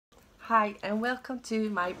Hi and welcome to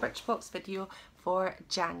my Birchbox video for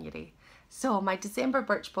January. So my December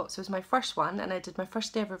Birchbox was my first one and I did my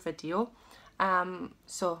first ever video.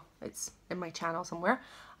 So it's in my channel somewhere,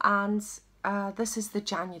 and this is the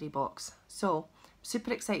January box. So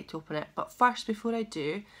super excited to open it, but first, before I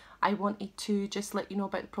do, I wanted to just let you know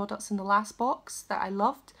about the products in the last box that I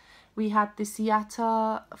loved. We had the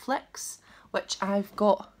Seata Flicks, which I've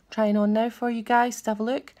got trying on now for you guys to have a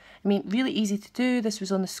look. I mean, really easy to do. This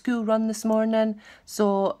was on the school run this morning,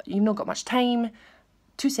 so you've not got much time.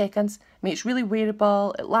 2 seconds. I mean, it's really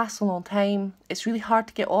wearable, it lasts a long time, it's really hard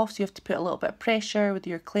to get off, so you have to put a little bit of pressure with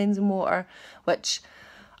your cleansing water, which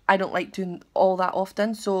I don't like doing all that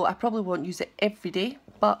often, so I probably won't use it every day,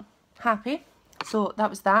 but happy. So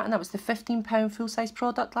that was that, and that was the £15 full-size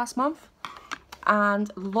product last month.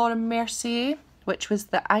 And Laura Mercier, which was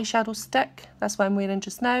the eyeshadow stick, that's what I'm wearing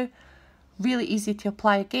just now. Really easy to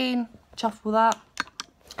apply again, chuff with that,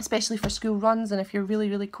 especially for school runs, and if you're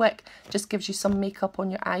really quick, just gives you some makeup on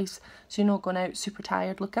your eyes so you're not going out super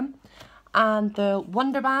tired looking. And the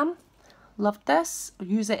Wonder Balm, loved this, I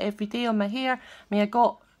use it every day on my hair. I mean, I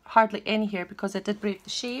got hardly any hair because I did break the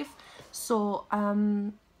shave, so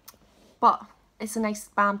but it's a nice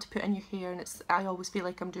balm to put in your hair, and I always feel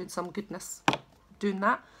like I'm doing some goodness doing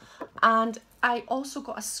that. And I also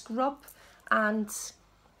got a scrub and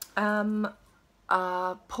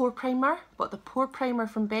a pore primer, but the pore primer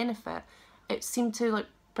from Benefit, it seemed to like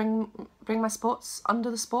bring my spots,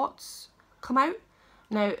 under the spots come out.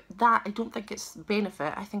 Now that, I don't think it's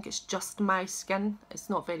Benefit, I think it's just my skin. It's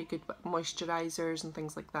not very good with moisturisers and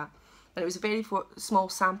things like that, and it was a very small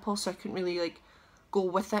sample, so I couldn't really like go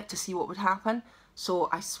with it to see what would happen, so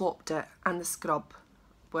I swapped it and the scrub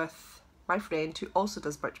with my friend who also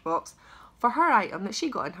does Birchbox for her item that she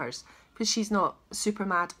got in hers, because she's not super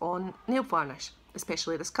mad on nail varnish,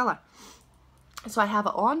 especially this colour. So I have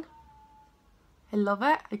it on, I love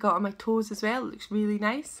it, I got it on my toes as well, it looks really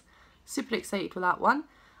nice, super excited with that one.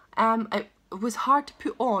 It was hard to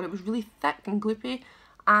put on, it was really thick and gloopy,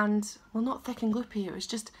 and well, not thick and gloopy, it was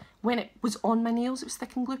just when it was on my nails it was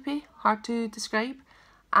thick and gloopy, hard to describe,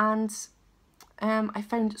 and I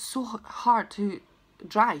found it so hard to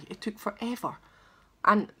dry, it took forever,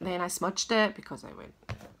 and then I smudged it because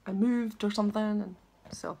I moved or something, and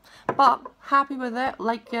so, but happy with it,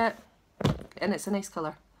 like it, and it's a nice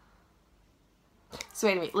colour. So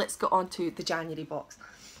anyway, let's go on to the January box.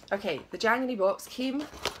 Okay, the January box came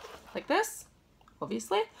like this,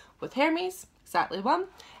 obviously, with Hermes, exactly one.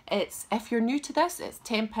 It's, if you're new to this, it's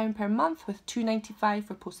 £10 per month with £2.95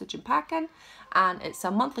 for postage and packing, and it's a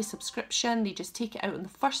monthly subscription. They just take it out on the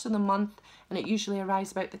 1st of the month, and it usually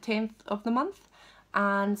arrives about the 10th of the month.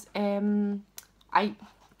 And I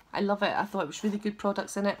love it. I thought it was really good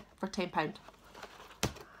products in it for £10.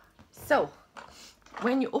 So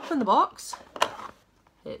when you open the box,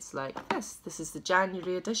 it's like this. This is the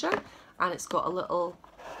January edition, and it's got a little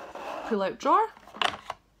pull-out drawer,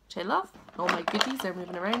 which I love. All my goodies are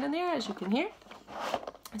moving around in there, as you can hear.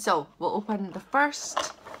 So we'll open the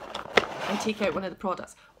first and take out one of the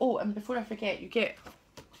products. Oh, and before I forget, you get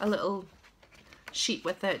a little sheet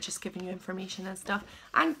with it, just giving you information and stuff.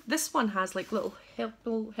 And this one has like little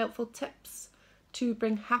helpful tips to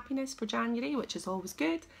bring happiness for January, which is always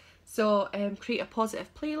good. So create a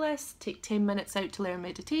positive playlist, take 10 minutes out to learn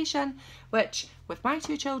meditation, which with my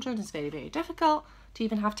 2 children is very difficult to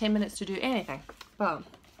even have 10 minutes to do anything, but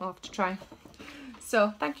I'll have to try.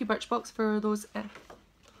 So thank you Birchbox for those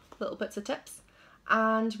little bits of tips.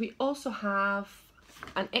 And we also have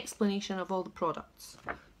an explanation of all the products.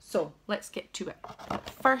 So let's get to it.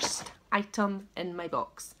 First item in my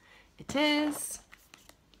box. It is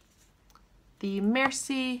the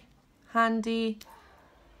Mercy Handy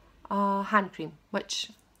hand cream,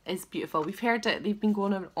 which is beautiful. We've heard it, they've been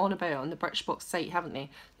going on about it on the Birchbox site, haven't they?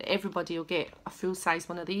 That everybody will get a full size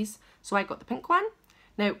one of these. So I got the pink one.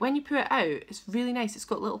 Now when you put it out, it's really nice. It's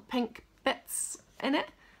got little pink bits in it.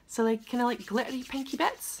 So like kind of like glittery pinky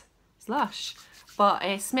bits. It's lush. But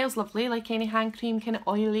it smells lovely, like any hand cream, kind of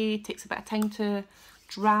oily, takes a bit of time to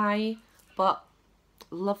dry, but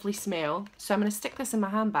lovely smell. So I'm going to stick this in my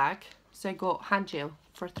handbag, so I got hand gel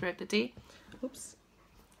for throughout the day. Oops,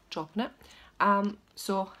 dropping it.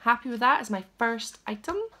 So happy with that as my first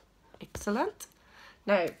item, excellent.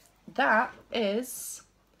 Now that is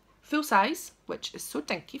full size, which is so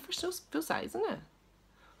dinky for full size, isn't it?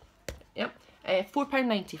 Yep,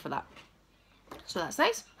 £4.90 for that. So that's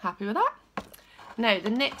nice, happy with that. Now the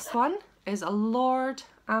next one is a Lord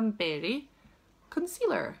and Berry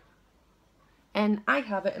concealer, and I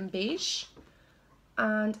have it in beige,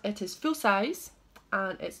 and it is full size,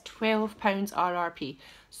 and it's £12 RRP.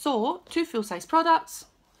 So 2 full size products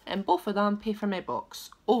and both of them pay for my box,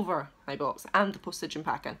 over my box, and the postage and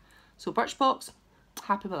packing. So Birchbox,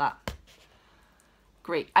 happy with that.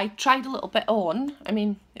 Great. I tried a little bit on. I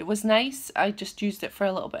mean, it was nice. I just used it for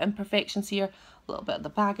a little bit of imperfections here, a little bit of the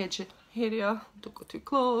baggage area. Don't go too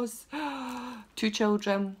close. 2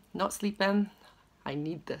 children, not sleeping. I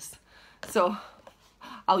need this. So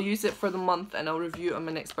I'll use it for the month and I'll review it on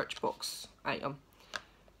my next Birchbox item.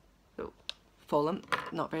 So fallen,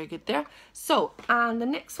 not very good there. So, and the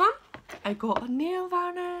next one, I got a nail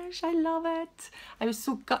varnish. I love it. I was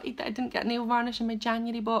so gutted that I didn't get nail varnish in my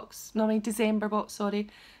January box, no, my December box, sorry.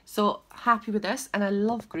 So happy with this, and I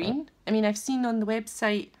love green. I mean, I've seen on the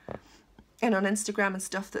website and on Instagram and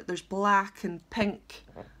stuff that there's black and pink,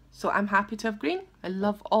 so I'm happy to have green. I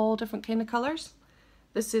love all different kind of colours.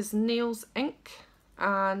 This is Nails Ink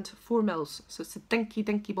and 4 mils, so it's a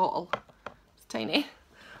dinky bottle. It's tiny,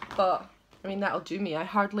 but I mean that'll do me.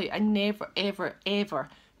 I never ever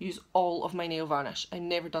use all of my nail varnish. I've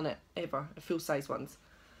never done it ever, full size ones.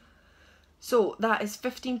 So that is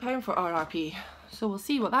 £15 for RRP. So we'll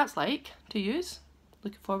see what that's like to use.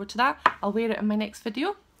 Looking forward to that. I'll wear it in my next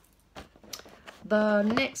video. The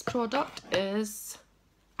next product is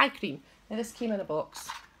eye cream. Now this came in a box,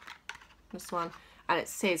 this one, and it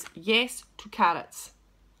says yes to carrots.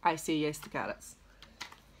 I say yes to carrots.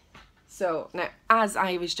 So now, as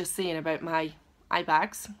I was just saying about my eye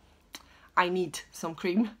bags, I need some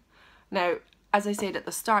cream. Now, as I said at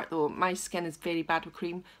the start though, my skin is very bad with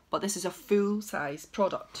cream, but this is a full size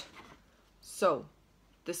product. So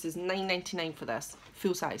this is £9.99 for this,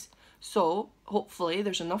 full size. So hopefully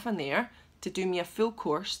there's enough in there to do me a full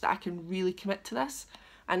course that I can really commit to this,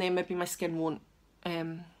 and then maybe my skin won't,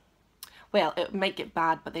 well, it might get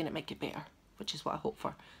bad, but then it might get better, which is what I hope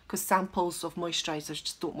for. Because samples of moisturisers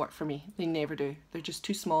just don't work for me. They never do. They're just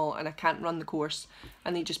too small and I can't run the course,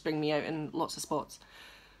 and they just bring me out in lots of spots.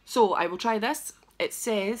 So I will try this. It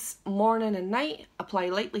says morning and night, apply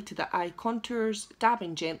lightly to the eye contours,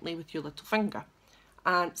 dabbing gently with your little finger.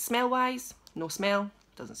 And smell wise, no smell,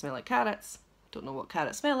 doesn't smell like carrots. Don't know what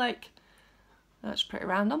carrots smell like. That's pretty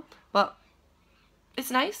random, but it's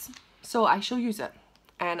nice. So I shall use it,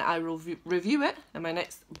 and I will review it in my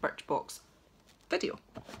next Birchbox video.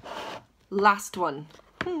 Last one.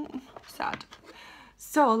 Sad.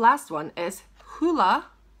 So last one is Hoola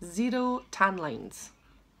Zero Tan Lines.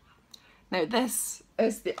 Now this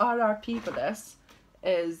is the RRP for this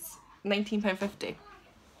is £19.50,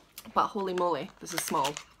 but holy moly, this is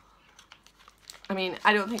small. I mean,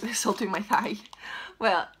 I don't think this will do my thigh.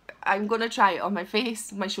 Well, I'm going to try it on my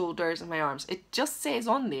face, my shoulders and my arms. It just says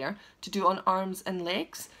on there to do on arms and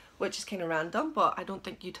legs, which is kind of random, but I don't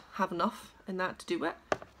think you'd have enough in that to do it.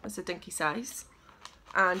 It's a dinky size.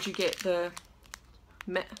 And you get the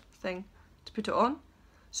mitt thing to put it on.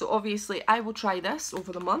 So obviously I will try this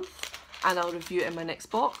over the month and I'll review it in my next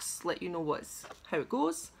box, let you know how it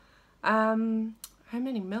goes. How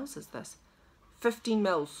many mils is this? 15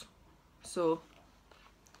 mils. So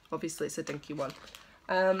obviously it's a dinky one.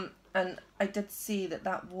 And I did see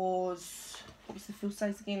that was, what was the full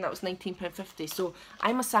size again? That was £19.50. So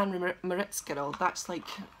I'm a San Moritz girl. That's like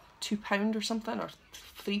 £2 or something, or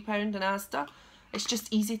 £3 in Asda. It's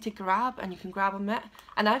just easy to grab, and you can grab a mitt.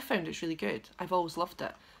 And I've found it's really good. I've always loved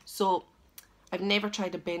it. So I've never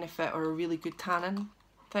tried a Benefit or a really good tanning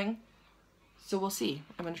thing. So we'll see.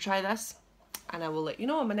 I'm going to try this, and I will let you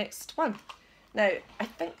know on my next one. Now, I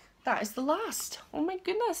think that is the last. Oh my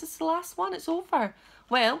goodness, it's the last one. It's over.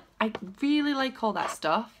 Well, I really like all that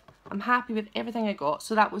stuff. I'm happy with everything I got.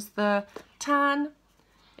 So that was the tan,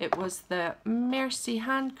 it was the Mercy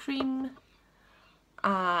hand cream,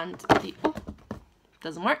 and the, oh,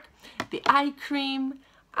 doesn't work, the eye cream,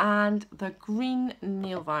 and the green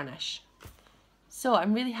nail varnish. So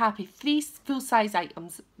I'm really happy. 3 full-size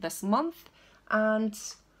items this month, and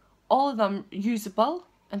all of them usable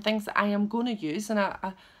and things that I am going to use, and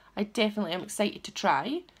I definitely am excited to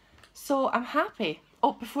try. So I'm happy.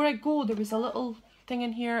 Oh, before I go, there was a little thing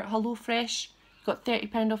in here, HelloFresh. You got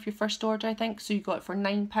 £30 off your first order, I think, so you got it for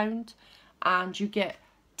 £9, and you get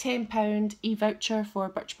 £10 e-voucher for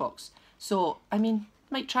Birchbox. So, I mean,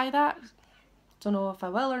 might try that. Don't know if I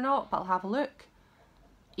will or not, but I'll have a look.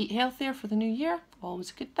 Eat healthier for the new year, always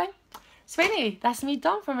a good thing. So anyway, that's me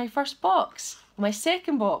done for my first box. My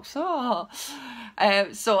second box, oh.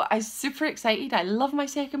 So I'm super excited. I love my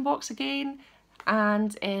second box again,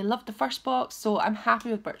 and loved the first box, so I'm happy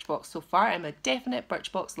with Birchbox so far. I'm a definite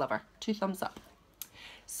Birchbox lover. 2 thumbs up.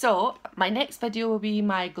 So my next video will be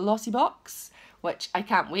my glossy box, which I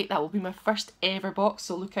can't wait. That will be my first ever box,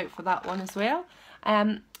 so look out for that one as well.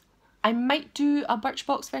 I might do a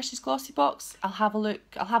Birchbox versus glossy box. I'll have a look.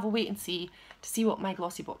 I'll have a wait and see to see what my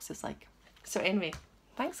glossy box is like. So anyway,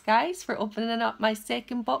 thanks guys for opening up my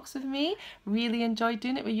second box with me. Really enjoyed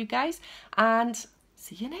doing it with you guys, and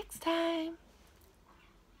see you next time.